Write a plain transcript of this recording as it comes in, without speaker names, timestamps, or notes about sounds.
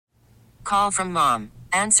Call from mom.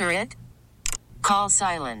 Answer it. Call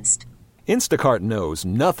silenced. Instacart knows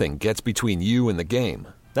nothing gets between you and the game.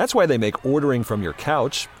 That's why they make ordering from your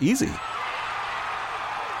couch easy.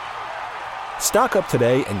 Stock up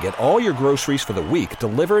today and get all your groceries for the week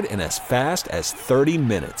delivered in as fast as 30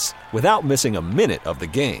 minutes without missing a minute of the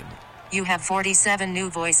game. You have 47 new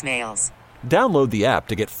voicemails. Download the app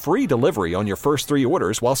to get free delivery on your first 3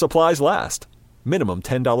 orders while supplies last. Minimum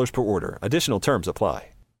 $10 per order. Additional terms apply.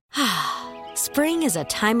 Spring is a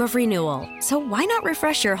time of renewal, so why not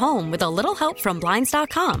refresh your home with a little help from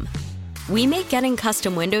Blinds.com? We make getting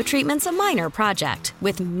custom window treatments a minor project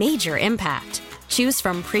with major impact. Choose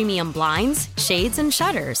from premium blinds, shades, and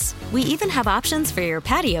shutters. We even have options for your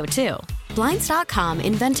patio, too. Blinds.com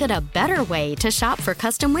invented a better way to shop for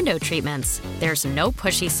custom window treatments. There's no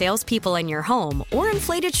pushy salespeople in your home or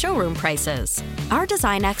inflated showroom prices. Our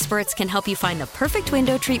design experts can help you find the perfect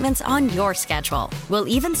window treatments on your schedule. We'll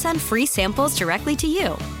even send free samples directly to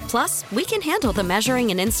you. Plus, we can handle the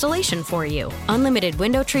measuring and installation for you. Unlimited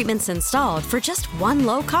window treatments installed for just one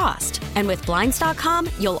low cost. And with Blinds.com,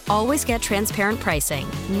 you'll always get transparent pricing.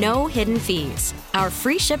 No hidden fees. Our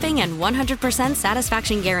free shipping and 100%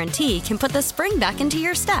 satisfaction guarantee can put the spring back into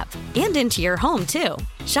your step and into your home, too.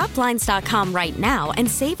 Shop Blinds.com right now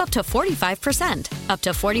and save up to 45%. Up to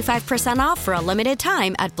 45% off for a limited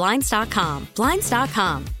time at Blinds.com.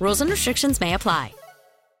 Blinds.com. Rules and restrictions may apply.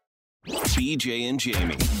 BJ and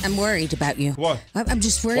Jamie. I'm worried about you. What? I'm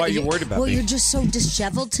just worried. Why are you worried about me? Well, you're just so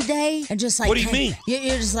disheveled today, and just like. What do you mean?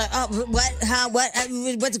 You're just like, oh, what? How? What?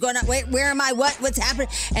 What's going on? Where am I? What's happening?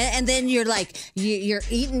 And then you're like, you're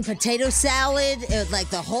eating potato salad, like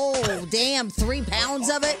the whole damn 3 pounds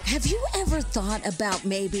of it. Have you ever thought about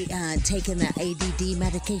maybe taking the ADD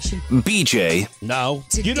medication? BJ. No.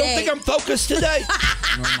 Today. You don't think I'm focused today?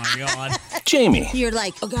 Oh, my God. Jamie. You're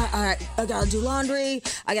like, oh God, all right, I gotta do laundry.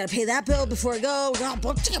 I gotta pay that bill before I go. Did I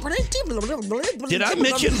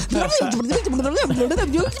mention?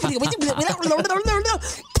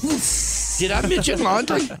 Did I mention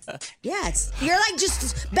laundry? Yes. You're like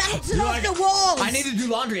just bouncing off the walls. I need to do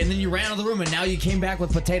laundry, and then you ran out of the room, and now you came back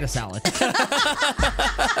with potato salad.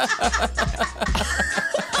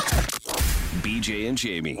 BJ and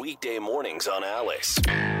Jamie. Weekday mornings on Alice.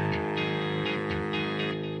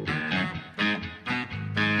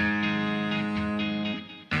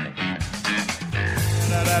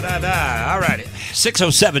 All right.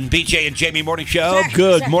 6:07 BJ and Jamie Morning Show.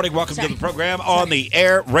 Good morning. Welcome to the program. On the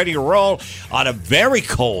air, ready to roll on a very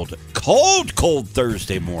cold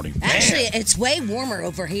Thursday morning. Man. Actually, it's way warmer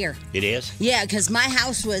over here. It is? Yeah, because my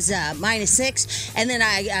house was -6, and then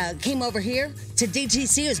I came over here to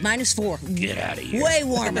DTC. It was -4. Get out of here. Way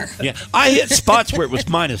warmer. Yeah, I hit spots where it was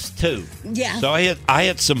 -2. Yeah. So I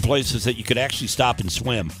hit some places that you could actually stop and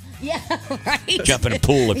swim. Yeah, right. Jump in a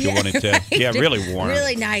pool if you wanted to. Right. Yeah, really warm.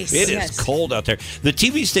 Really nice. It is cold out there. The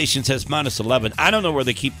TV station says -11. I don't know where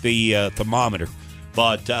they keep the thermometer,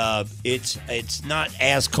 but it's not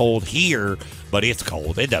as cold here, but it's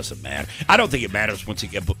cold. It doesn't matter. I don't think it matters once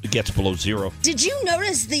it gets below 0. Did you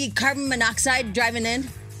notice the carbon monoxide driving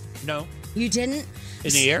in? No. You didn't?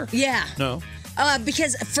 In the air? Yeah. No.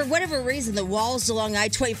 Because for whatever reason, the walls along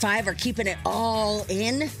I-25 are keeping it all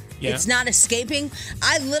in. Yeah. It's not escaping.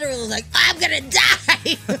 I literally was like, I'm going to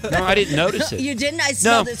die. No, I didn't notice it. You didn't? I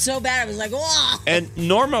smelled it so bad. I was like, whoa. And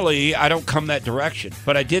normally, I don't come that direction.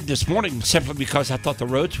 But I did this morning simply because I thought the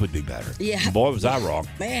roads would be better. Yeah. Boy, was I wrong.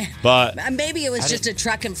 Man. But maybe it was just a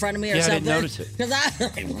truck in front of me or I something. didn't notice it. Because I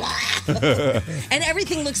was like, wow. And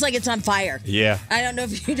everything looks like it's on fire. Yeah. I don't know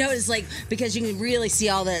if you noticed, like, because you can really see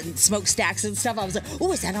all the smokestacks and stuff. I was like,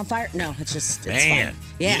 oh, is that on fire? No, it's just, it's Man. fine.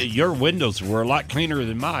 Yeah. Your windows were a lot cleaner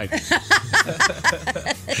than mine.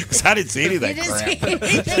 Because I didn't see any of that You didn't crap. see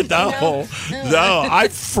anything, No, I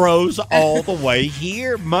froze all the way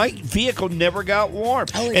here. My vehicle never got warm.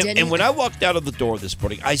 Oh, it didn't? And when I walked out of the door this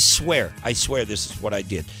morning, I swear this is what I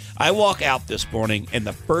did. I walk out this morning, and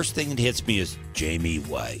the first thing that hits me is Jamie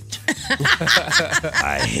White.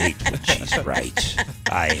 I hate when she's right.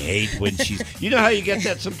 I hate when she's... You know how you get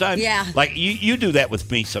that sometimes? Yeah. Like, you do that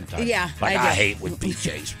with me sometimes. Yeah, Like, I do. I hate when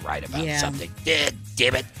BJ's right about Yeah. something.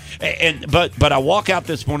 Damn it. But I walk out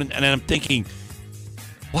this morning, and I'm thinking...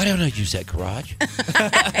 Why don't I use that garage?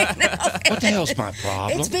 What the hell's my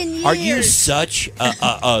problem? It's been years. Are you such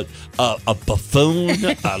a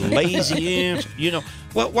buffoon, a lazy ass? You know,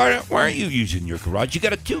 why aren't you using your garage? You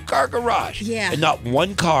got a 2-car garage. Yeah. And not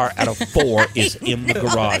one car out of 4 is in the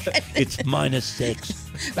garage. It's -6.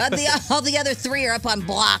 But all the other 3 are up on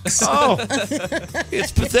blocks. Oh,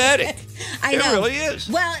 it's pathetic. I know. It really is.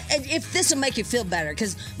 Well, if this will make you feel better,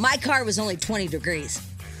 because my car was only 20 degrees.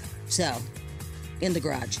 So... In the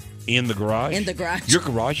garage. In the garage? In the garage. Your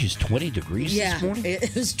garage is 20 degrees this morning?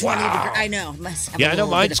 It was 20 degrees. I know. I know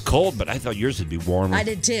mine's cold, but I thought yours would be warmer. I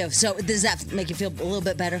did too. So does that make you feel a little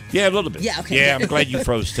bit better? Yeah, a little bit. Yeah, okay. Yeah, I'm glad you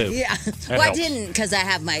froze too. Yeah. Well, I didn't because I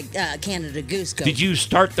have my Canada Goose coat. Did you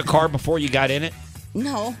start the car before you got in it?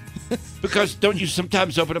 No. Because don't you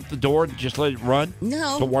sometimes open up the door and just let it run?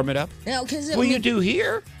 No. To warm it up? No, because Well, you do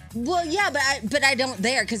here. Well, yeah, but I don't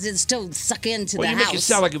there because it's still suck into the You house. make it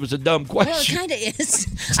sound like it was a dumb question. Well, it kind of is.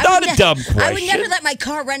 It's not a dumb question. I would never let my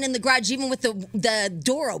car run in the garage even with the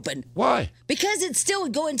door open. Why? Because it still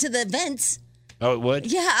would go into the vents. Oh, it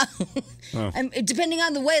would? Yeah. Oh. And depending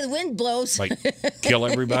on the way the wind blows. Like kill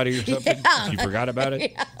everybody or something? Yeah. You forgot about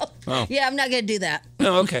it? Yeah. Oh. Yeah, I'm not going to do that.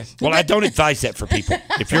 Oh, okay. Well, I don't advise that for people.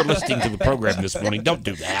 If you're listening to the program this morning, don't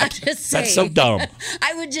do that. I'm just saying. That's so dumb.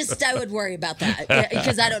 I would worry about that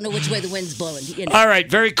because I don't know which way the wind's blowing. You know? All right,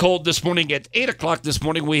 very cold this morning. At 8 o'clock this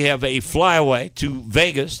morning, we have a flyaway to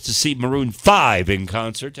Vegas to see Maroon 5 in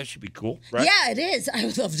concert. That should be cool, right? Yeah, it is. I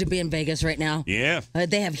would love to be in Vegas right now. Yeah.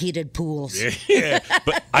 They have heated pools. Yeah.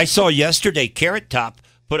 But I saw yesterday Carrot Top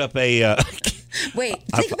put up a... Wait,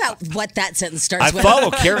 think about what that sentence starts I with. follow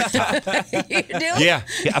Carrot Top. You do? Yeah,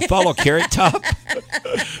 I follow Carrot Top.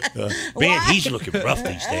 Man, Why? he's looking rough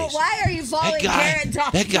these days. Why are you following Carrot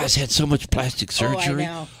Top? That guy's had so much plastic surgery.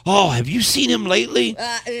 know. Oh, have you seen him lately?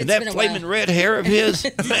 It's And that been a flaming while. red hair of his?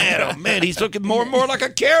 Man, oh man, he's looking more and more like a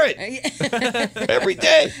carrot every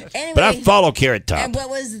day. Anyway, But I follow Carrot Top. And what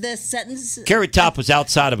was the sentence? Carrot Top was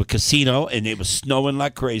outside of a casino, and it was snowing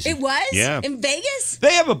like crazy. It was? Yeah. In Vegas?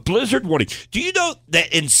 They have a blizzard warning. Do you know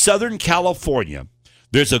that in Southern California,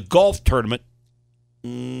 there's a golf tournament,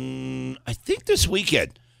 I think this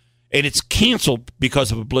weekend, and it's canceled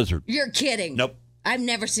because of a blizzard? You're kidding. Nope. I've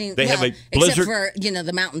never seen They have a except blizzard- for,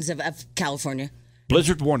 the mountains of California.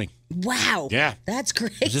 Blizzard warning. Wow. Yeah. That's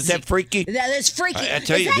crazy. Isn't that freaky? That is freaky. I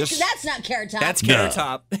tell you, that's not Carrot Top. That's No. Carrot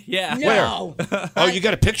Top. Yeah. No. Oh, you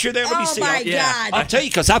got a picture there? Let me Oh, see. my I'll God. tell you,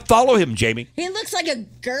 because I follow him, Jamie. He looks like a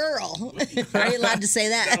girl. Are you allowed to say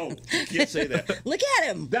that? No, you can't say that. Look at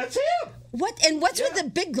him. That's him. What? And what's with the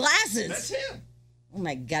big glasses? That's him. Oh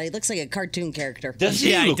my God, he looks like a cartoon character. Does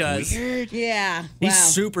he Yeah, he look does. weird? Yeah. He's wow.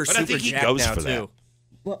 super, But I super think he jacked goes now, for that. too.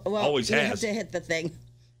 Well, Always you have has. to hit the thing.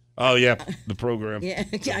 Oh, yeah, the program. Yeah,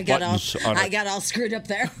 I Buttons on it. got all screwed up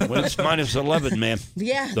there. When it's minus 11, man.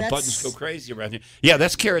 Yeah, The that's- buttons go crazy around here. Yeah,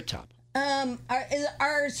 that's Carrot Top.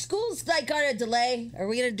 Are schools like on a delay? Are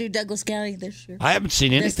we gonna do Douglas County this year? I haven't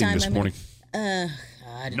seen anything time, this I mean. morning.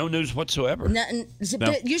 God. No news whatsoever. Nothing.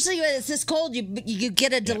 But usually when it's this cold, you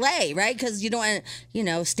get a delay, right? Because you don't want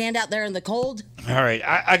to, stand out there in the cold. All right,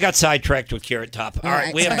 I got sidetracked with Carrot Top. All right,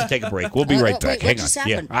 right, we have sorry. to take a break. We'll be right Wait, back. what Hang just on.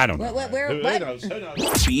 happened? Yeah, I don't know. Where? Who What? knows?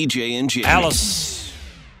 BJ and Jamie. Alice.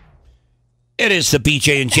 It is the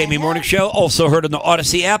BJ and Jamie Morning Show, also heard on the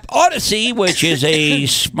Odyssey app. Odyssey, which is a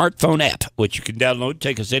smartphone app, which you can download,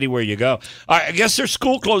 take us anywhere you go. All right, I guess there's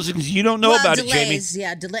school closings. You don't know about delays, it, Jamie.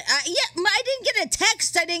 Yeah, delay. I didn't get a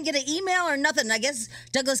text. I didn't get an email or nothing. I guess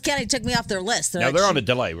Douglas County took me off their list. Now, they're on a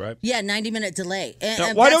delay, right? Yeah, 90-minute delay.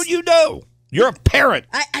 Now, why don't you know? You're a parent.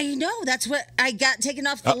 I know. That's what I got taken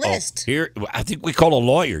off the list. Here, I think we call a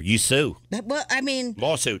lawyer. You sue. Well, I mean,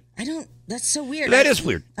 Lawsuit. I don't. That's so weird. That is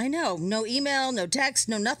weird. I know. No email, no text,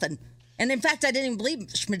 no nothing. And in fact, I didn't even believe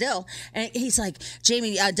Schmidl. And he's like,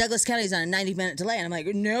 Jamie, Douglas County's on a 90-minute delay. And I'm like,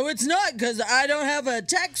 no, it's not, because I don't have a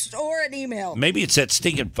text or an email. Maybe it's that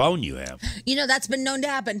stinking phone you have. That's been known to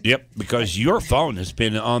happen. Yep, because your phone has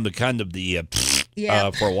been on the kind of the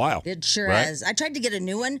for a while. It sure right? has. I tried to get a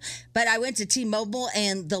new one, but I went to T-Mobile,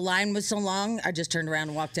 and the line was so long, I just turned around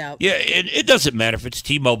and walked out. Yeah, it doesn't matter if it's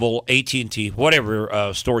T-Mobile, AT&T,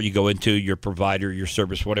 whatever store you go into, your provider, your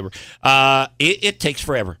service, whatever. It takes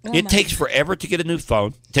forever. It takes forever to get a new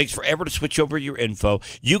phone. It takes forever to switch over your info.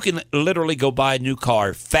 You can literally go buy a new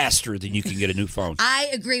car faster than you can get a new phone. I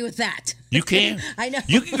agree with that. You can. I know.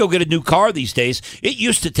 You can go get a new car these days. It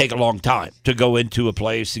used to take a long time to go into a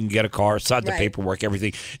place and get a car, sign the Right. paperwork,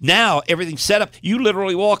 everything. Now, everything's set up. You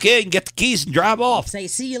literally walk in, get the keys, and drive off. Say,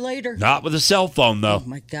 see you later. Not with a cell phone, though. Oh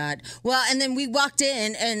my God. Well, and then we walked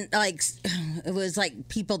in and it was like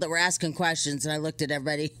people that were asking questions, and I looked at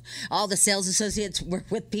everybody. All the sales associates were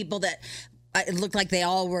with people that it looked like they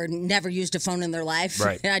all were never used a phone in their life.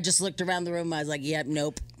 Right. And I just looked around the room. I was like, yep,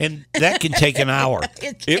 nope. And that can take an hour.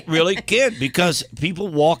 It really can, because people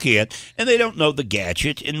walk in and they don't know the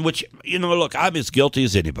gadget, in which, look, I'm as guilty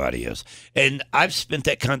as anybody is. And I've spent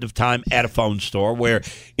that kind of time at a phone store where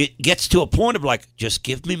it gets to a point of like, just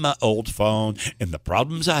give me my old phone and the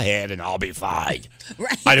problems I had and I'll be fine.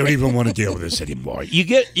 Right. I don't even want to deal with this anymore.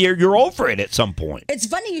 You're over it at some point. It's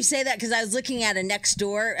funny you say that, because I was looking at a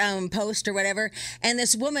Nextdoor post or whatever, and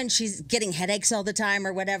this woman, she's getting headaches all the time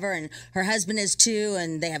or whatever, and her husband is too,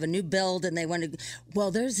 and they have a new build, and they want to. Well,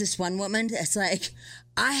 there's this one woman that's like,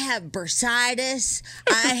 I have bursitis,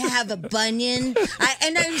 I have a bunion,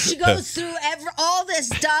 and then she goes through all this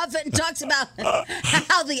stuff and talks about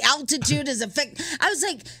how the altitude is affecting. I was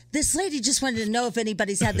like, this lady just wanted to know if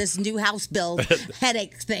anybody's had this new house build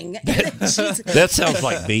headache thing. That sounds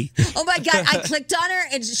like me. Oh my God, I clicked on her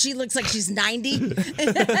and she looks like she's 90.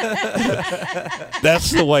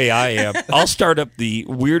 That's the way I am. I'll start up the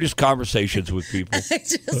weirdest conversations with people.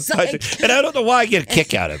 And I don't know why I get a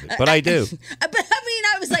kick out of it, but I do. But I mean,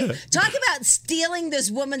 I was like, talk about stealing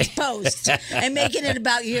this woman's post and making it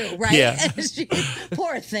about you, right? Yeah.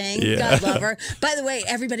 Poor thing. Yeah. God love her. By the way,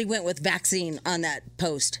 everybody went with vaccine on that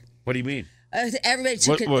post. What do you mean? Everybody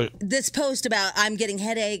took What? this post about I'm getting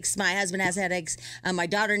headaches. My husband has headaches. My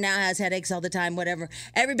daughter now has headaches all the time, whatever.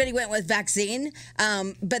 Everybody went with vaccine.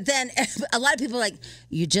 But then a lot of people are like,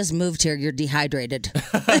 you just moved here. You're dehydrated.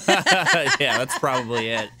 Yeah, that's probably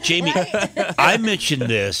it. Jamie, I mentioned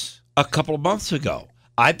this a couple of months ago.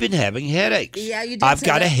 I've been having headaches. Yeah, you did. I've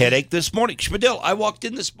got a headache this morning. Spadil, I walked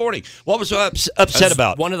in this morning. What was I upset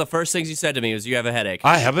about? One of the first things you said to me was you have a headache.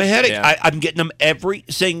 I have a headache. Yeah. I'm getting them every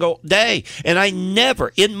single day. And I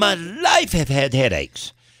never in my life have had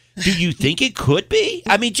headaches. Do you think it could be?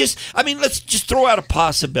 Let's just throw out a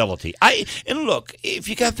possibility. And look, if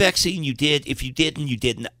you got vaccine, you did. If you didn't, you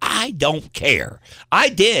didn't. I don't care. I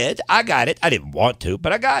did. I got it. I didn't want to,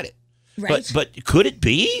 but I got it. Right. But could it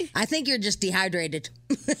be? I think you're just dehydrated.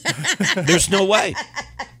 There's no way.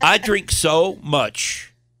 I drink so much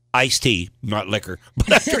iced tea, not liquor,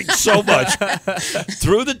 but I drink so much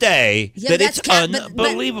through the day that it's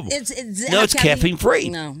unbelievable. It's caffeine free.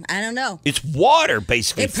 No, I don't know. It's water,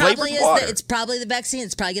 basically. It probably is. Water. It's probably the vaccine.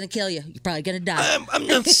 It's probably going to kill you. You're probably going to die. I'm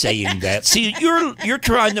not saying that. See, you're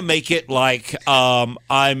trying to make it like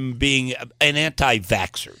I'm being an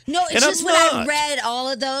anti-vaxxer. No, it's and just I'm when not. I read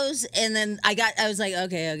all of those, and then I was like,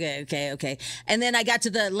 okay. And then I got to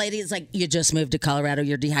the lady, it's like, you just moved to Colorado,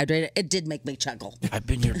 you're dehydrated. It did make me chuckle. I've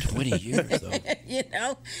been here 20 years, though. You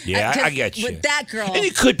know? Yeah, I get you. With that girl. And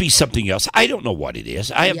it could be something else. I don't know what it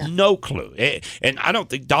is. I have no clue. And I don't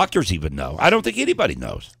think doctors even know. I don't think anybody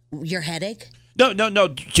knows. Your headache? No.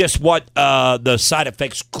 Just what the side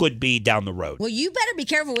effects could be down the road. Well, you better be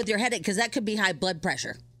careful with your headache, because that could be high blood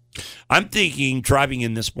pressure. I'm thinking, driving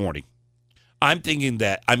in this morning, I'm thinking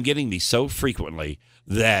that I'm getting these so frequently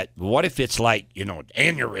that what if it's like, an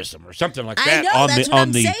aneurysm or something like that? I know, that's what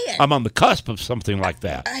I'm saying. I'm on the cusp of something like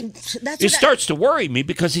that. It starts to worry me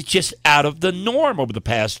because it's just out of the norm over the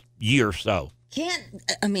past year or so.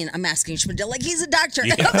 I'm asking Spadil, like he's a doctor.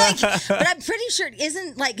 Yeah. But I'm pretty sure,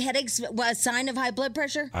 isn't like headaches a sign of high blood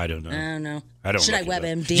pressure? I don't know. Should I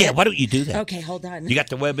WebMD? Yeah, why don't you do that? Okay, hold on. You got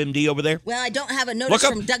the WebMD over there? Well, I don't have a notice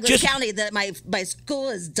from Douglas County that my school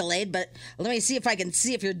is delayed, but let me see if I can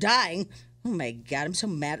see if you're dying. Oh, my God, I'm so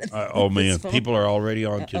mad at oh, man, people are already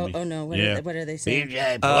on to me. Oh, no, what are they saying?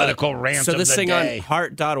 BJ, political rant So of this the thing day. on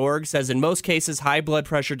heart.org says, in most cases, high blood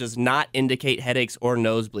pressure does not indicate headaches or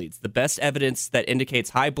nosebleeds. The best evidence that indicates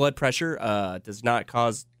high blood pressure does not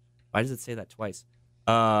cause... Why does it say that twice?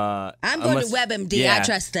 I'm going to WebMD. Yeah. I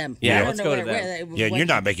trust them. Yeah, I let's don't know go to them. You're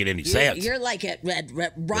not making any sense. You're like it,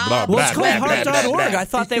 Rob. Well, it's called heart.org. I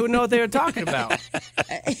thought they would know what they were talking about.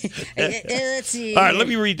 Let's see. All right, let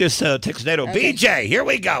me read this Textnado. Okay. BJ, here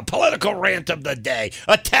we go. Political rant of the day.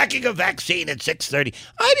 Attacking a vaccine at 6:30.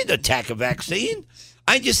 I didn't attack a vaccine.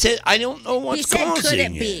 I just said I don't know what's causing it. Could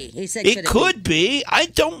it be? He said it could be. I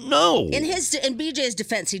don't know. In BJ's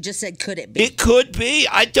defense, he just said, "Could it be?" It could be.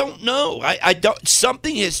 I don't know. I don't.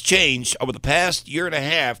 Something has changed over the past year and a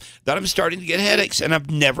half that I'm starting to get headaches, and I've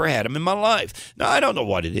never had them in my life. Now I don't know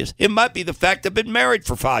what it is. It might be the fact I've been married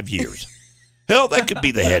for 5 years. Hell, that could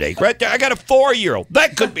be the headache right there. I got a 4-year-old.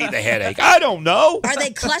 That could be the headache. I don't know. Are they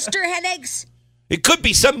cluster headaches? It could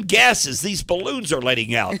be some gases these balloons are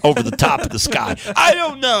letting out over the top of the sky. I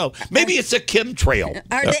don't know. Maybe it's a chemtrail.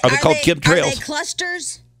 Are they called chemtrails? Are they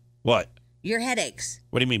clusters? What? Your headaches.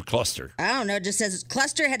 What do you mean cluster? I don't know. It just says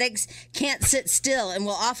cluster headaches can't sit still and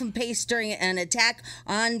will often pace during an attack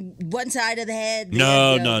on one side of the head.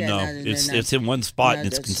 No. It's in one spot and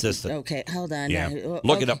it's consistent. Okay, hold on. Yeah. No.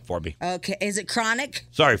 Look it up for me. Okay, is it chronic?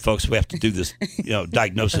 Sorry, folks, we have to do this,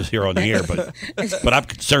 diagnosis here on the air, but I'm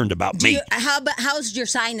concerned about me. How's your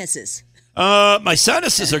sinuses? My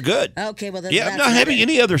sinuses are good. Okay, well, I'm not having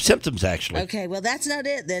any other symptoms actually. Okay, well, that's not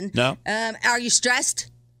it then. No. Are you stressed?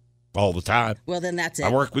 All the time. Well, then that's it.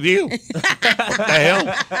 I work with you. What the hell?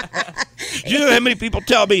 Do you know how many people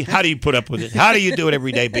tell me, how do you put up with it? How do you do it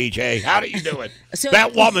every day, BJ? How do you do it? So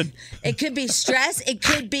that woman. It could be stress. It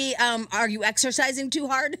could be, are you exercising too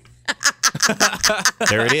hard?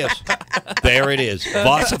 There it is. There it is.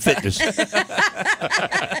 Boss of fitness. You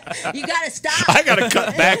got to stop. I got to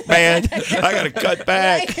cut back, man. I got to cut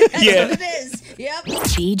back. That's Yeah. what it is. Yep.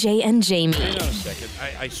 BJ and Jamie. Hang on a second.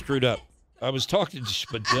 I screwed up. I was talking to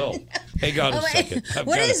Spadil. Hang on a second.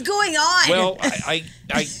 What is going on? Well, I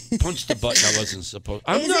punched a button I wasn't supposed to.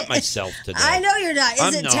 I'm not myself today. I know you're not.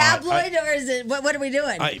 Is it not. tabloid or is it, what are we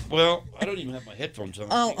doing? I don't even have my headphones on.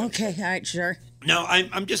 Oh, okay. All right, sure. No,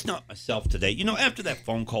 I'm just not myself today. After that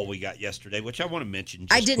phone call we got yesterday, which I want to mention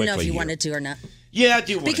just I didn't know if you here. wanted to or not. Yeah, I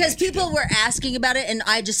do want Because to people were asking about it, and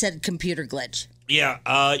I just said computer glitch.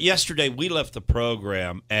 Yeah, yesterday we left the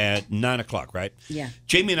program at 9 o'clock, right? Yeah.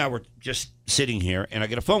 Jamie and I were just sitting here, and I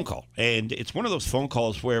get a phone call. And it's one of those phone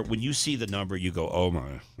calls where when you see the number, you go, oh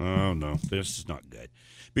no, this is not good.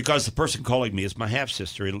 Because the person calling me is my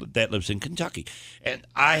half-sister that lives in Kentucky. And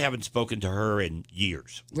I haven't spoken to her in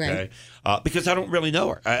years. Okay? Right. Because I don't really know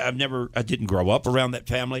her. I didn't grow up around that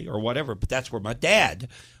family or whatever, but that's where my dad,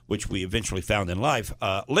 which we eventually found in life,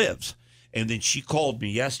 lives. And then she called me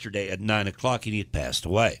yesterday at 9 o'clock, and he had passed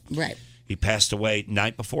away. Right. He passed away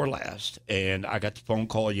night before last, and I got the phone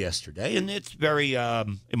call yesterday, and it's very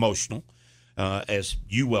emotional. As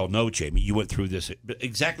you well know, Jamie, you went through this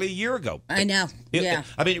exactly a year ago. I know. Yeah.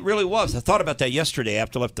 It really was. I thought about that yesterday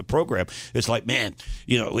after I left the program. It's like, man,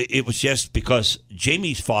 it was just because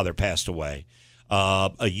Jamie's father passed away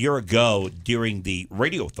a year ago during the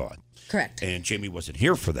radiothon. Correct. And Jamie wasn't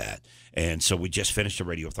here for that. And so we just finished the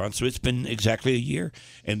radiothon. So it's been exactly a year.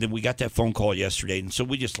 And then we got that phone call yesterday. And so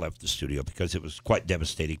we just left the studio because it was quite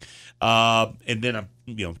devastating. And then I'm,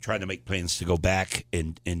 trying to make plans to go back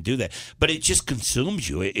and do that. But it just consumes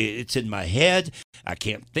you. It's in my head. I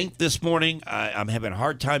can't think this morning. I'm having a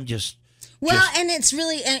hard time just. Well, and it's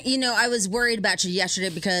really, I was worried about you yesterday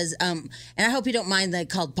because, and I hope you don't mind that I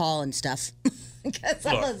called Paul and stuff. Because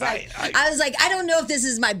I was like, I don't know if this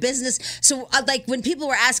is my business. So, when people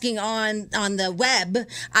were asking on the web,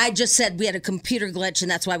 I just said we had a computer glitch and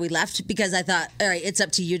that's why we left. Because I thought, all right, it's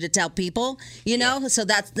up to you to tell people, know. So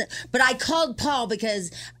but I called Paul because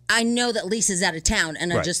I know that Lisa's out of town,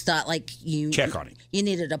 and I just thought you check on him. You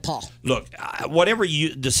needed a Paul. Look, whatever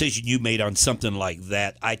decision you made on something like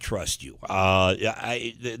that, I trust you.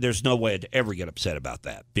 There's no way I'd ever get upset about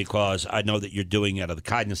that because I know that you're doing it out of the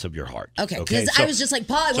kindness of your heart. Okay, because I was just like,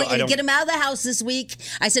 Paul, I want you to get him out of the house this week.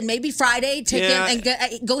 I said maybe Friday, take him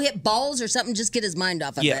and go hit balls or something, just get his mind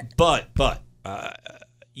off of it. Yeah, but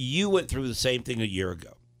you went through the same thing a year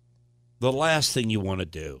ago. The last thing you want to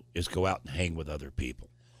do is go out and hang with other people.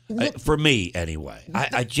 For me, anyway.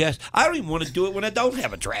 I don't even want to do it when I don't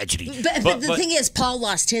have a tragedy. But the thing is, Paul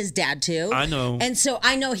lost his dad, too. I know. And so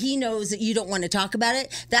I know he knows that you don't want to talk about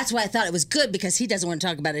it. That's why I thought it was good, because he doesn't want to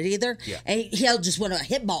talk about it either. Yeah. And he'll just want to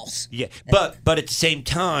hit balls. Yeah. But at the same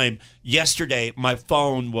time, yesterday, my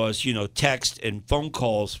phone was, text and phone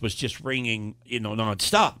calls was just ringing,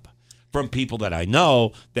 nonstop from people that I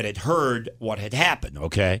know that had heard what had happened,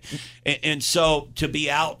 okay? And so to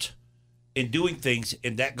be out and doing things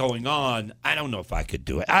and that going on, I don't know if I could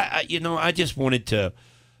do it. I just wanted to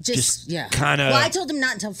kind of. Well, I told him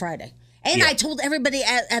not until Friday. And I told everybody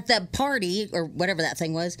at the party, or whatever that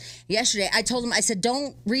thing was, yesterday, I told him, I said,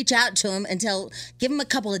 don't reach out to him give him a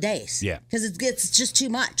couple of days. Yeah. Because it's just too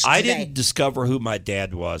much. I didn't discover who my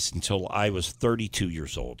dad was until I was 32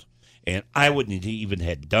 years old. And I wouldn't even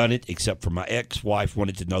have done it except for my ex-wife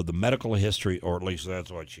wanted to know the medical history, or at least that's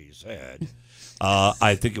what she said.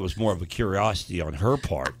 I think it was more of a curiosity on her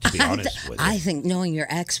part, to be honest with you. I think, knowing your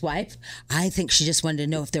ex-wife, I think she just wanted to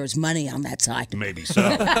know if there was money on that side. Maybe so.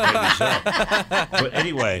 But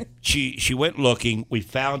anyway, she went looking. We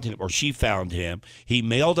found him, or she found him. He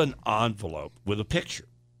mailed an envelope with a picture.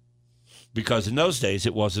 Because in those days,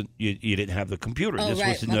 it wasn't, you didn't have the computer. Oh, this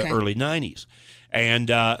was in the early 90s. And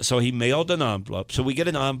so he mailed an envelope. So we get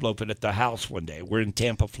an envelope at the house one day. We're in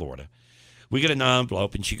Tampa, Florida. We get an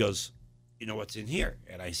envelope, and she goes, you know what's in here?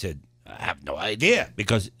 And I said, I have no idea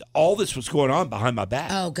because all this was going on behind my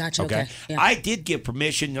back. Oh, gotcha. Okay. Yeah. I did give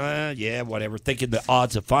permission. Whatever. Thinking the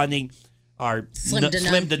odds of finding are slim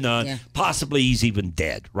to none. Yeah. Possibly he's even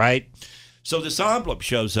dead, right? So this envelope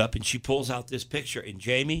shows up and she pulls out this picture. And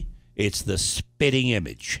Jamie, it's the spitting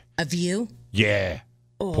image. Of you? Yeah.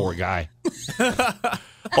 Oh. Poor guy.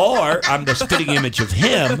 Or I'm the spitting image of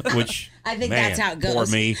him, which I think that's how it goes. Poor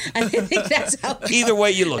me. I think that's how it goes. Either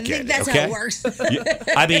way you look at it. I think that's how it works.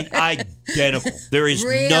 I mean, identical. There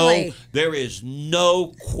is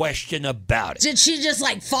no question about it. Did she just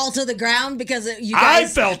like fall to the ground because you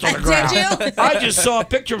guys? I fell to the ground. Did you? I just saw a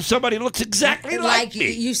picture of somebody who looks exactly like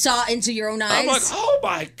me. You saw into your own eyes. I'm like, oh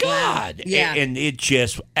my God. Wow. Yeah. And it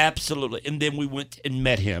just absolutely. And then we went and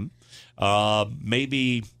met him.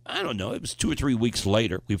 Maybe, I don't know, it was 2 or 3 weeks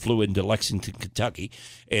later. We flew into Lexington, Kentucky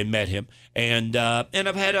and met him. And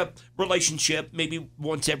I've had a relationship maybe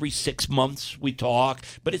once every 6 months we talk,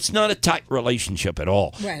 but it's not a tight relationship at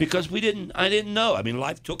all. Right. Because I didn't know. I mean,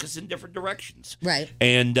 life took us in different directions. Right.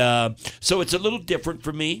 And so it's a little different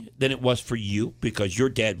for me than it was for you because your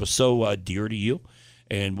dad was so dear to you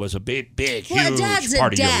and was a big, huge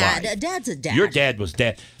part of your life. A dad's a dad. Your dad was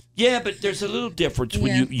dad. Yeah, but there's a little difference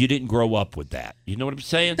when you didn't grow up with that. You know what I'm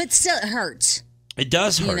saying? But still, it hurts. It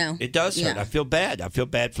does hurt. You know? It does hurt. Yeah. I feel bad. I feel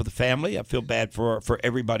bad for the family. I feel bad for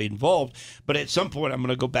everybody involved. But at some point, I'm going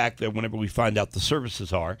to go back there whenever we find out the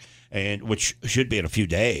services are, and which should be in a few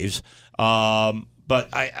days. But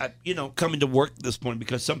I coming to work this morning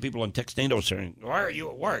because some people on Textando are saying, "Why are you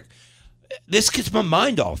at work?" This gets my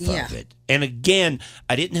mind off of it. And again,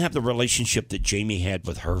 I didn't have the relationship that Jamie had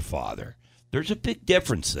with her father. There's a big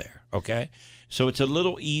difference there, okay? So it's a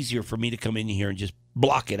little easier for me to come in here and just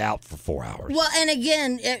block it out for 4 hours. Well, and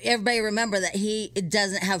again, everybody remember that he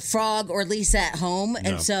doesn't have Frog or Lisa at home.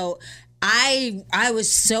 And so I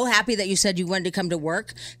was so happy that you said you wanted to come to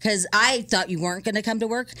work because I thought you weren't going to come to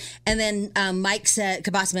work. And then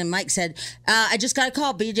Kabasman Mike said, I just got a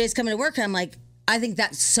call. BJ's coming to work. And I'm like, I think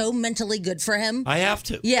that's so mentally good for him. I have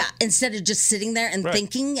to. Yeah, instead of just sitting there and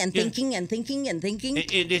thinking and thinking and thinking and thinking.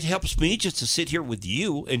 It helps me just to sit here with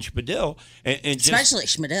you and Schmidl. And especially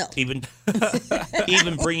Schmidl.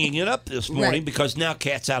 Even bringing it up this morning because now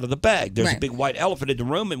cat's out of the bag. There's a big white elephant in the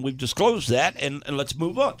room and we've disclosed that and let's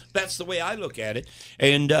move on. That's the way I look at it.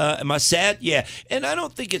 And am I sad? Yeah. And I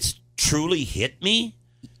don't think it's truly hit me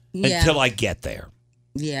until I get there.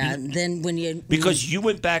 Yeah, then when you... Because you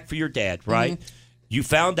went back for your dad, right? Mm-hmm. You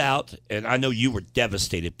found out, and I know you were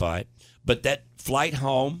devastated by it, but that flight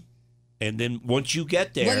home, and then once you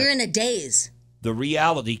get there... Well, you're in a daze. The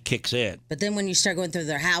reality kicks in. But then when you start going through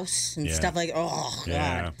their house and stuff like, oh,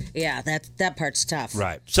 God. Yeah, that part's tough.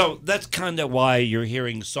 Right. So that's kind of why you're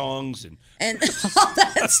hearing songs and all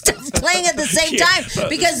that stuff playing at the same time.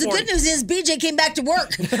 Because the good news is BJ came back to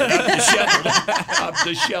work. I'm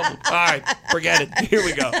disheveled. All right, forget it. Here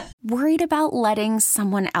we go. Worried about letting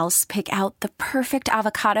someone else pick out the perfect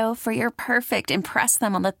avocado for your perfect impress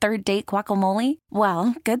them on the third date guacamole?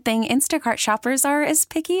 Well, good thing Instacart shoppers are as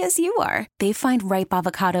picky as you are. They find ripe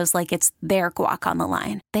avocados like it's their guac on the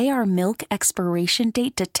line. They are milk expiration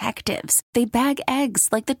date detectives. They bag eggs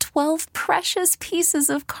like the 12 precious pieces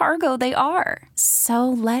of cargo they are. So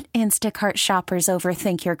let Instacart shoppers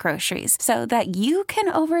overthink your groceries so that you can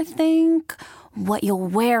overthink what you'll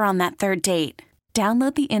wear on that third date.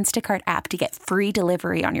 Download the Instacart app to get free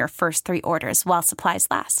delivery on your first 3 orders while supplies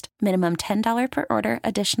last. Minimum $10 per order.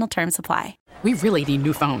 Additional terms apply. We really need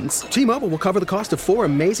new phones. T-Mobile will cover the cost of 4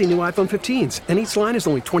 amazing new iPhone 15s, and each line is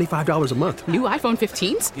only $25 a month. New iPhone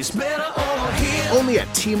 15s? It's better over here. Only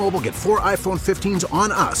at T-Mobile, get 4 iPhone 15s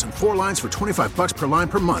on us and 4 lines for $25 per line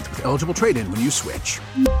per month with eligible trade-in when you switch.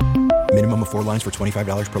 Minimum of 4 lines for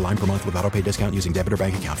 $25 per line per month with autopay discount using debit or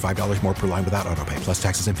bank account. $5 more per line without autopay, plus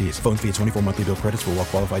taxes and fees. Phone fee at 24 monthly bill credits for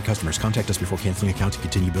well-qualified customers. Contact us before canceling account to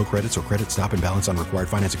continue bill credits or credit stop and balance on required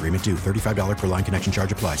finance agreement due. $35 per line connection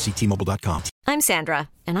charge applies. See T-Mobile.com. I'm Sandra,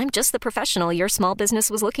 and I'm just the professional your small business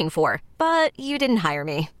was looking for. But you didn't hire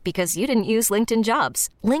me because you didn't use LinkedIn Jobs.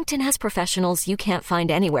 LinkedIn has professionals you can't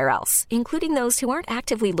find anywhere else, including those who aren't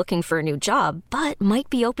actively looking for a new job, but might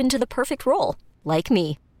be open to the perfect role, like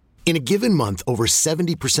me. In a given month, over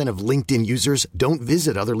 70% of LinkedIn users don't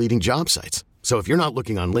visit other leading job sites. So if you're not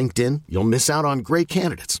looking on LinkedIn, you'll miss out on great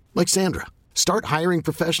candidates like Sandra. Start hiring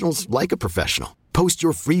professionals like a professional. Post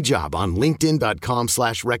your free job on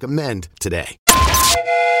linkedin.com/recommend today.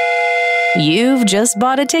 You've just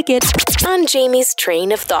bought a ticket on Jamie's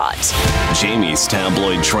Train of Thought. Jamie's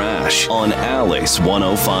Tabloid Trash on Alice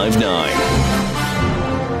 105.9.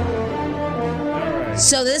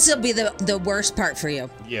 So this will be the worst part for you.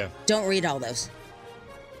 Yeah. Don't read all those.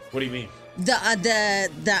 What do you mean?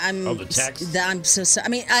 The text? I'm so sorry. I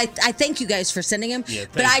mean, I thank you guys for sending them. Yeah,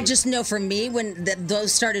 but thank I you. just know for me, when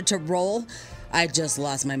those started to roll, I just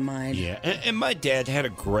lost my mind. Yeah, and my dad had a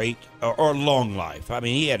great or long life. I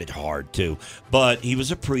mean, he had it hard, too. But he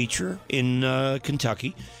was a preacher in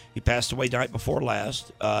Kentucky. He passed away night before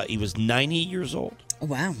last. He was 90 years old. Oh,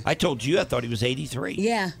 wow. I told you I thought he was 83.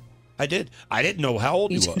 Yeah. I did. I didn't know how old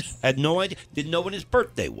he was. I had no idea. Didn't know when his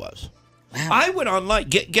birthday was. Wow. I went online.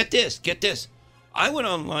 Get this. I went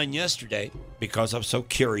online yesterday because I was so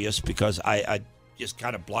curious because I just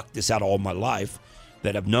kind of blocked this out all my life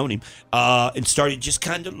that I've known him and started just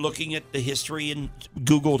kind of looking at the history and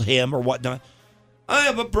Googled him or whatnot. I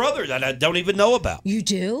have a brother that I don't even know about. You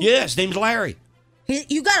do? Yeah, his name's Larry.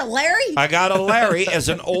 You got a Larry? I got a Larry as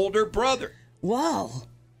an older brother. Whoa.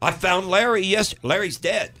 I found Larry yesterday. Larry's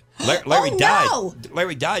dead. Larry Oh, died. no.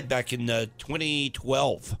 Larry died back in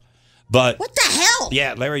 2012. But what the hell?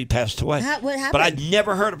 Yeah, Larry passed away. What happened? But I'd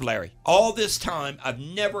never heard of Larry. All this time, I've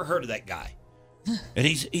never heard of that guy. And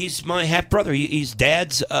he's my half brother. He's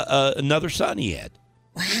Dad's another son he had.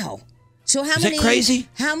 Wow. So Is that crazy?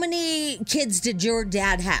 How many kids did your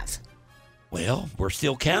dad have? Well, we're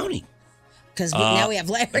still counting. Because now we have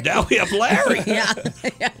Larry. Now we have Larry. yeah.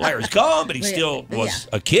 Larry's gone, but he still was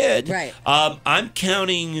a kid. Right. I'm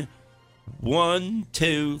counting 1,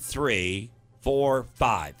 2, 3, 4,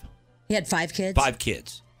 5. He had 5 kids? 5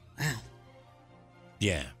 kids. Wow.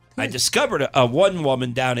 Yeah. I discovered a one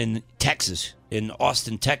woman down in Texas, in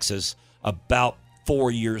Austin, Texas, about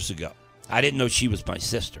 4 years ago. I didn't know she was my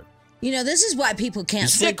sister. You know, this is why people can't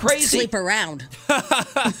Isn't that sleep, crazy? sleep around. Well,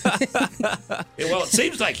 it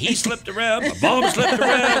seems like he slipped around, my mom slipped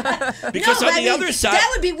around. Because No, on I the mean, other side.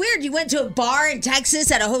 that would be weird. You went to a bar in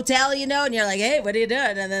Texas at a hotel, you know, and you're like, hey, what are you doing?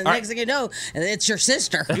 And then the next thing you know, it's your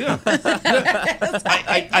sister. Yeah.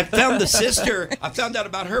 I found the sister. I found out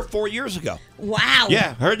about her 4 years ago. Wow.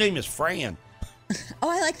 Yeah, her name is Fran. Oh,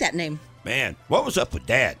 I like that name. Man, what was up with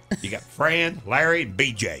Dad? You got Fran, Larry, and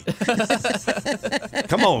BJ.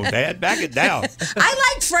 Come on, Dad, back it down.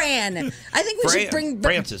 I like Fran. I think we should bring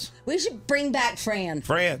Francis. We should bring back Fran.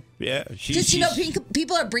 Fran, yeah, Just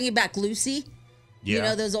people are bringing back Lucy. Yeah. You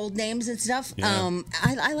know those old names and stuff. Yeah.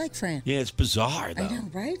 I like Fran. Yeah, it's bizarre though. I know,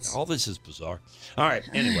 right? All this is bizarre. All right.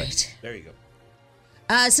 Anyway, there you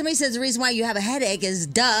go. Somebody says the reason why you have a headache is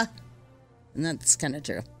duh, and that's kind of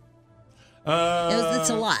true. It's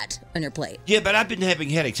a lot on your plate. Yeah, but I've been having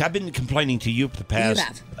headaches. I've been complaining to you for the past. You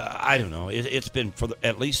have. I don't know. It's been for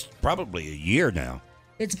at least probably a year now.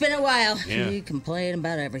 It's been a while. Yeah. You complain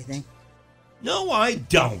about everything. No, I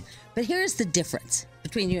don't. But here's the difference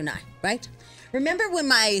between you and I, right? Remember when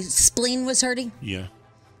my spleen was hurting? Yeah.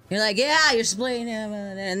 You're like, yeah, your spleen,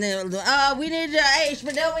 and then we need to, hey,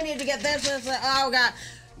 Spadil, we need to get this. Oh God!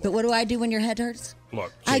 But what do I do when your head hurts?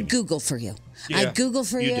 Look, I Jamie. Google for you. Yeah, I Google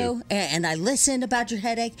for you you, do. and I listened about your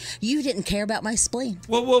headache. You didn't care about my spleen.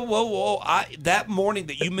 Whoa. That morning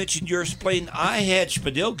that you mentioned your spleen, I had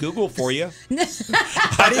Spadil Google for you.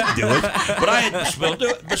 I didn't do it, but I had Spadil do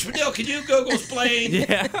it. But Spadil, can you Google spleen?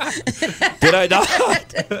 Yeah. Did I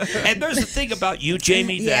not? And there's the thing about you,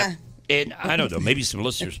 Jamie, that, Yeah. and I don't know, maybe some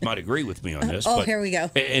listeners might agree with me on this. Oh, but, here we go.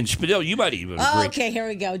 And Spadil, you might even agree. Oh, okay, here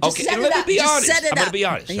we go. Just Okay, set and it let up. me be Just honest. set it I'm going up. to be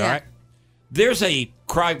honest, Yeah. all right? There's a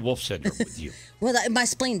cry wolf syndrome with you. Well, my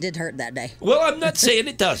spleen did hurt that day. Well, I'm not saying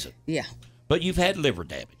it doesn't, Yeah. but you've had liver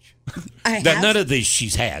damage. I Now, have. none of these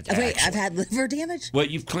she's had. Wait, actually. I've had liver damage? Well,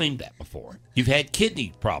 you've claimed that before. You've had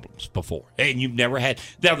kidney problems before, and you've never had.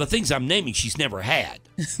 Now, the things I'm naming, she's never had.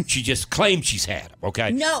 She just claimed she's had them.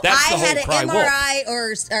 Okay, No, That's I the whole had an cry wolf. MRI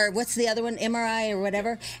or what's the other one? MRI or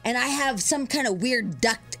whatever, and I have some kind of weird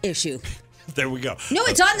duct issue. There we go. No,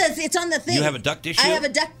 it's on the thing. You have a duct issue? I have a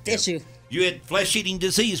duct issue. You had flesh-eating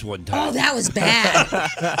disease one time. Oh, that was bad.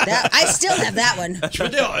 I still have that one.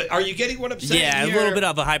 Spadil, are you getting what I'm saying? Yeah, here? a little bit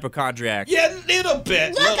of a hypochondriac. Yeah, a little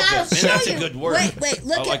bit. Look, I'll bit. show Man, that's you. a good word. Wait,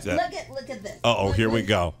 look I like at that. look at this. Uh-oh, here we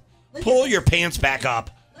go. Pull your pants back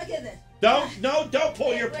up. Look at this. Don't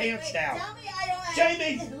pull your pants down. Tell me I don't have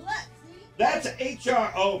Jamie! Look, see? That's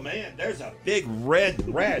HR. Oh, man, there's a big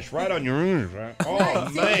red rash right on your arms. Right? Oh,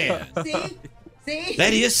 Right, see? man. See?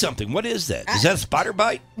 That is something. What is that? Is that a spider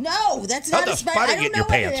bite? No, that's How'd not the a spider. spider I don't get in know your what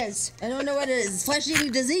pants? it is. I don't know what it is.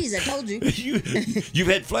 Flesh-eating disease. I told you. You've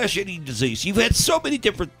had flesh-eating disease. You've had so many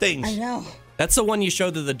different things. I know. That's the one you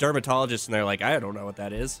showed to the dermatologist, and they're like, I don't know what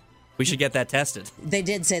that is. We should get that tested. They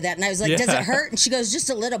did say that, and I was like, Yeah. "Does it hurt?" And she goes, "Just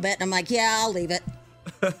a little bit." And I'm like, "Yeah, I'll leave it."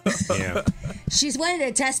 Yeah. She's wanted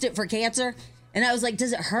to test it for cancer, and I was like,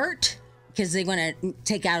 "Does it hurt?" Because they want to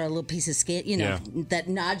take out a little piece of skin, you know, that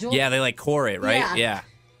nodule. Yeah, they like core it, right? Yeah.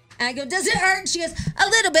 And I go, does it hurt? She goes, a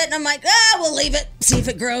little bit. And I'm like, we'll leave it. See if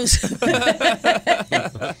it grows.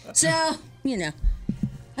 So,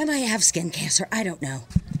 I might have skin cancer. I don't know.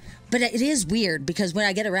 But it is weird because when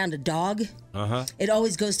I get around a dog, it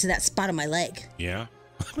always goes to that spot on my leg. Yeah.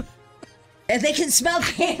 And they can smell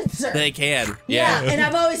cancer. They can. Yeah. And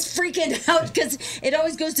I'm always freaking out because it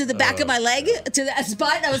always goes to the back of my leg, to that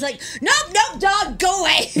spot. And I was like, nope, dog, go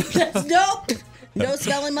away. Nope. No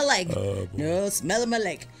smelling my leg. No smelling my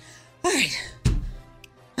leg. All right.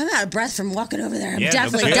 I'm out of breath from walking over there. I'm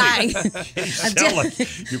definitely dying. You sound like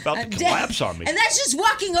you're about to collapse on me. And that's just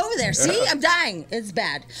walking over there. See, I'm dying. It's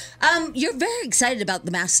bad. You're very excited about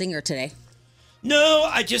The Masked Singer today. No,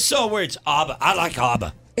 I just saw where it's ABBA. I like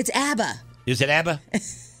ABBA. It's ABBA. Is it ABBA? I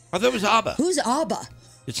thought it was ABBA. Who's ABBA?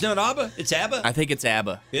 It's not ABBA? It's ABBA? I think it's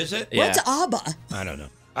ABBA. Is it? Yeah. What's ABBA? I don't know.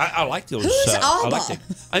 I like those. Who's ABBA?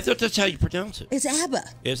 I thought that's how you pronounce it. It's ABBA.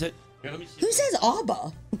 Is it? Here, let me see. Who says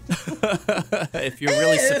ABBA? If you're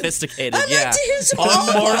really sophisticated, I'd like to hear some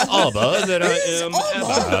I'm more ABBA. ABBA than I am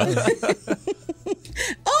ABBA.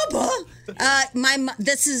 ABBA.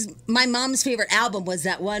 This is my mom's favorite album was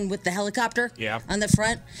that one with the helicopter on the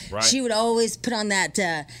front. Right. She would always put on that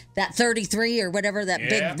 33 or whatever, that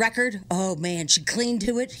big record. Oh, man, she cleaned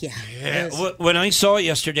to it. Yeah. When I saw it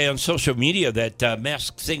yesterday on social media, that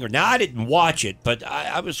Masked Singer, now I didn't watch it, but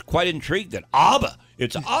I was quite intrigued that ABBA,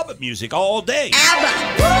 it's ABBA music all day. ABBA!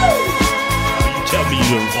 Woo! Oh, you tell me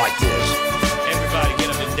you don't like this. Everybody get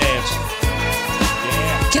up and dance.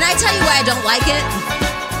 Yeah. Can I tell you why I don't like it?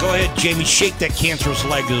 Go ahead, Jamie, shake that cancerous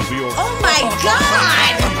leg of yours. Oh, my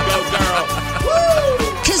God! Go, girl. Woo!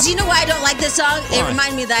 Because you know why I don't like this song? It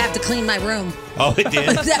reminded me that I have to clean my room. Oh, it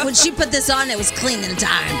did? That when she put this on, it was cleaning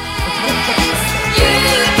time.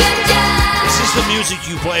 This is the music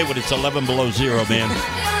you play when it's 11 below zero, man.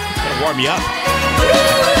 Gotta warm you up.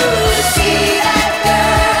 See that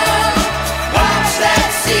girl, watch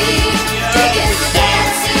that scene, digging the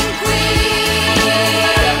dancing queen.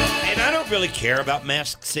 And I don't really care about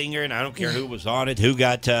Masked Singer, and I don't care who was on it, who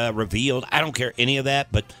got revealed. I don't care any of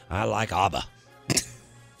that, but I like ABBA.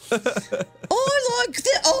 I like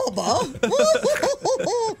the ABBA.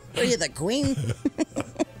 Are you the queen?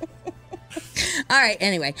 All right,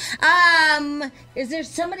 anyway. Is there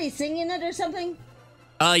somebody singing it or something?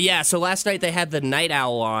 Yeah, so last night they had the Night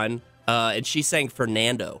Owl on, and she sang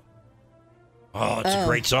Fernando. Oh, it's a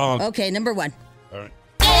great song. Okay, number one. All right.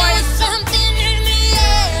 There was something in the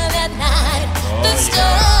air that night. The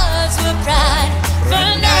stars were bright.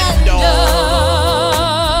 Fernando.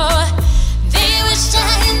 They were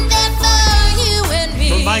shining there for you and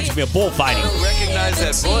me. Reminds me of bullfighting. I don't recognize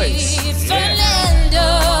that voice.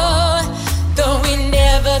 Fernando. Though we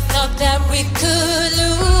never thought that we could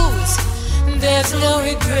lose, there's no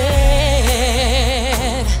regret.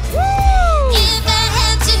 If I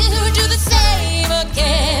had to do the same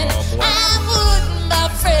again, I would, my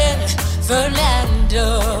friend Fernando.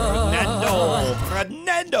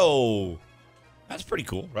 Fernando. That's pretty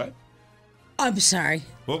cool, right? I'm sorry.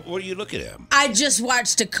 What are you looking at? I just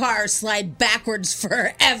watched a car slide backwards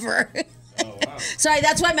forever. Oh, wow. Sorry,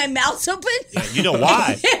 that's why my mouth's open. Yeah, you know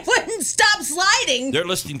why? It wouldn't stop sliding. They're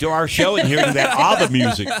listening to our show and hearing that ABBA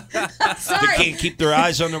music. Sorry. They can't keep their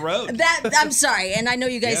eyes on the road. I'm sorry, and I know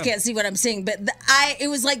you guys can't see what I'm seeing, but it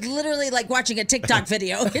was like literally like watching a TikTok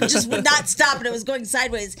video. It just would not stop, and it was going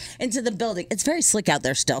sideways into the building. It's very slick out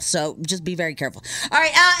there still, so just be very careful. All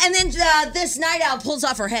right, and then this night owl pulls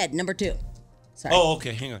off her head, number 2. Sorry. Oh,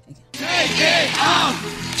 okay, hang on. Take it off!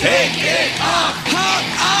 Take it off!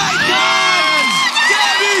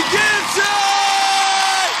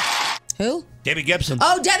 Who? Debbie Gibson.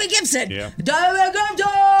 Oh, Debbie Gibson. Yeah. Debbie Gibson.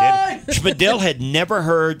 Schmidl had never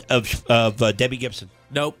heard of Debbie Gibson.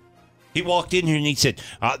 Nope. He walked in here and he said,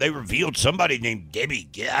 they revealed somebody named Debbie.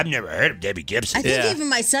 I've never heard of Debbie Gibson. I think even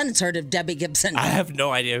my son's heard of Debbie Gibson. I have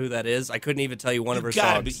no idea who that is. I couldn't even tell you one of her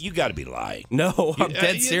songs. You got to be lying. No, I'm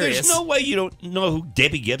dead serious. There's no way you don't know who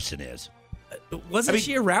Debbie Gibson is. Wasn't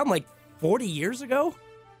she around like 40 years ago?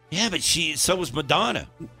 Yeah, but so was Madonna.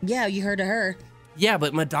 Yeah, you heard of her. Yeah,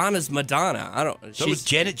 but Madonna's Madonna. So was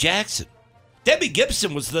Janet Jackson. Debbie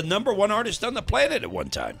Gibson was the #1 artist on the planet at one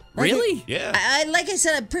time. Really? Yeah. Like I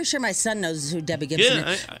said, I'm pretty sure my son knows who Debbie Gibson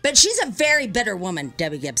is. But she's a very bitter woman,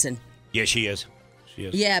 Debbie Gibson. Yeah, she is. She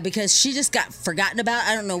is. Yeah, because she just got forgotten about.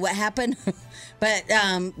 I don't know what happened. But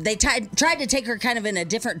they tried to take her kind of in a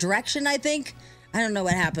different direction, I think. I don't know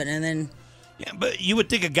what happened. And then... Yeah, but you would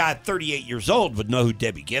think a guy 38 years old would know who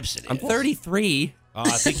Debbie Gibson is. I'm 33.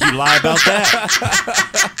 I think you lie about that.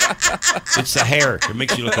 It's the hair. It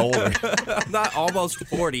makes you look older. Not almost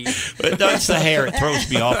 40. But that's the hair. It throws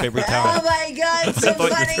me off every time. Oh, my God. So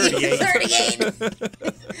funny.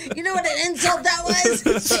 38. You know what an insult that was?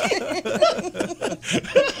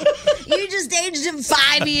 You just aged him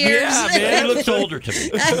 5 years. Yeah, man. He looks older to me.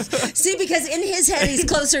 See, because in his head, he's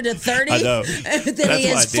closer to 30 I know. than he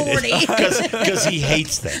is 40. Because he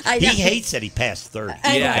hates that. I know. He hates that he passed 30.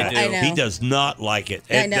 I know, I know. He does not like it.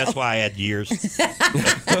 And that's why I had years.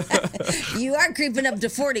 You are creeping up to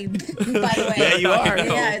 40, by the way. Yeah, you are.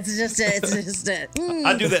 Yeah, it's just a.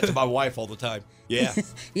 I do that to my wife all the time. Yeah.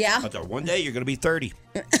 Yeah. I thought one day you're going to be 30.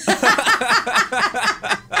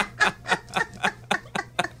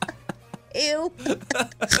 Ew.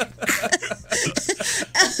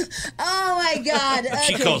 Oh, my God. Okay.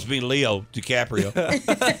 She calls me Leo DiCaprio.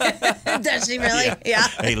 Does she really? Yeah.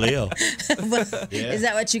 Hey, Leo. Is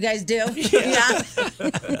that what you guys do? Yeah.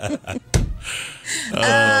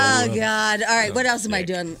 Oh, God. All right. What else am I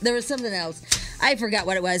doing? There was something else. I forgot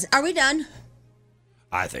what it was. Are we done?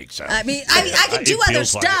 I think so. I mean, I could do other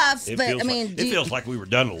stuff, but I mean, it feels like we were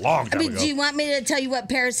done a long time ago. Do you want me to tell you what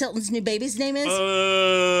Paris Hilton's new baby's name is?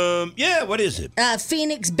 Yeah, what is it?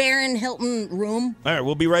 Phoenix Baron Hilton Room. All right,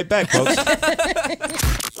 we'll be right back, folks.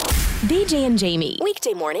 BJ and Jamie.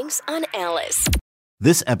 Weekday mornings on Alice.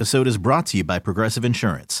 This episode is brought to you by Progressive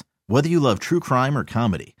Insurance. Whether you love true crime or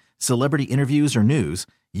comedy, celebrity interviews or news,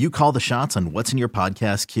 you call the shots on what's in your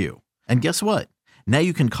podcast queue. And guess what? Now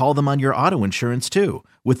you can call them on your auto insurance too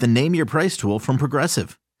with the Name Your Price tool from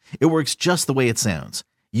Progressive. It works just the way it sounds.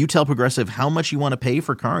 You tell Progressive how much you want to pay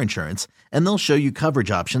for car insurance, and they'll show you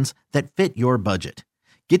coverage options that fit your budget.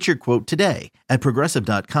 Get your quote today at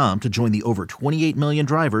Progressive.com to join the over 28 million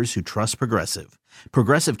drivers who trust Progressive.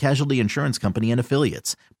 Progressive Casualty Insurance Company and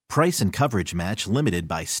Affiliates. Price and coverage match limited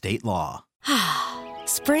by state law.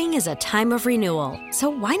 Spring is a time of renewal, so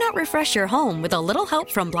why not refresh your home with a little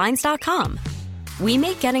help from Blinds.com? We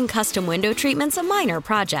make getting custom window treatments a minor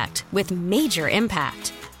project with major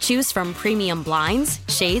impact. Choose from premium blinds,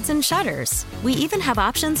 shades, and shutters. We even have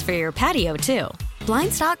options for your patio, too.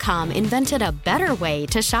 Blinds.com invented a better way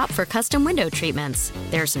to shop for custom window treatments.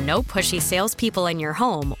 There's no pushy salespeople in your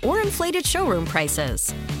home or inflated showroom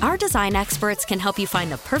prices. Our design experts can help you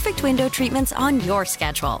find the perfect window treatments on your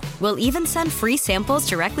schedule. We'll even send free samples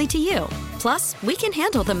directly to you. Plus, we can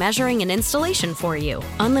handle the measuring and installation for you.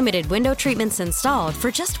 Unlimited window treatments installed for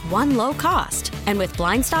just one low cost. And with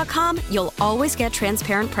Blinds.com, you'll always get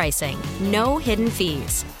transparent pricing. No hidden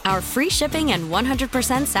fees. Our free shipping and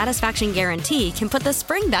 100% satisfaction guarantee can put the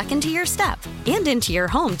spring back into your step and into your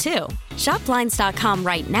home, too. Shop Blinds.com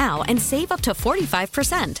right now and save up to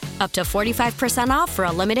 45%. Up to 45% off for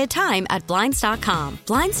a limited time at Blinds.com.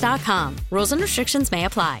 Blinds.com. Rules and restrictions may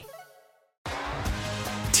apply.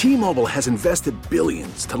 T-Mobile has invested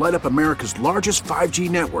billions to light up America's largest 5G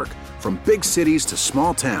network, from big cities to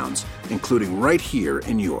small towns, including right here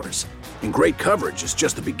in yours. And great coverage is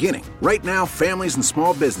just the beginning. Right now, families and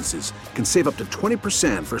small businesses can save up to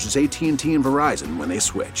 20% versus AT&T and Verizon when they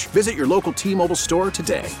switch. Visit your local T-Mobile store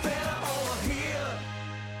today.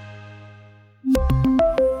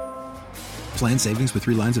 Plan savings with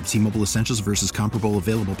 3 lines of T-Mobile Essentials versus comparable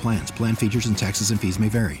available plans. Plan features and taxes and fees may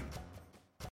vary.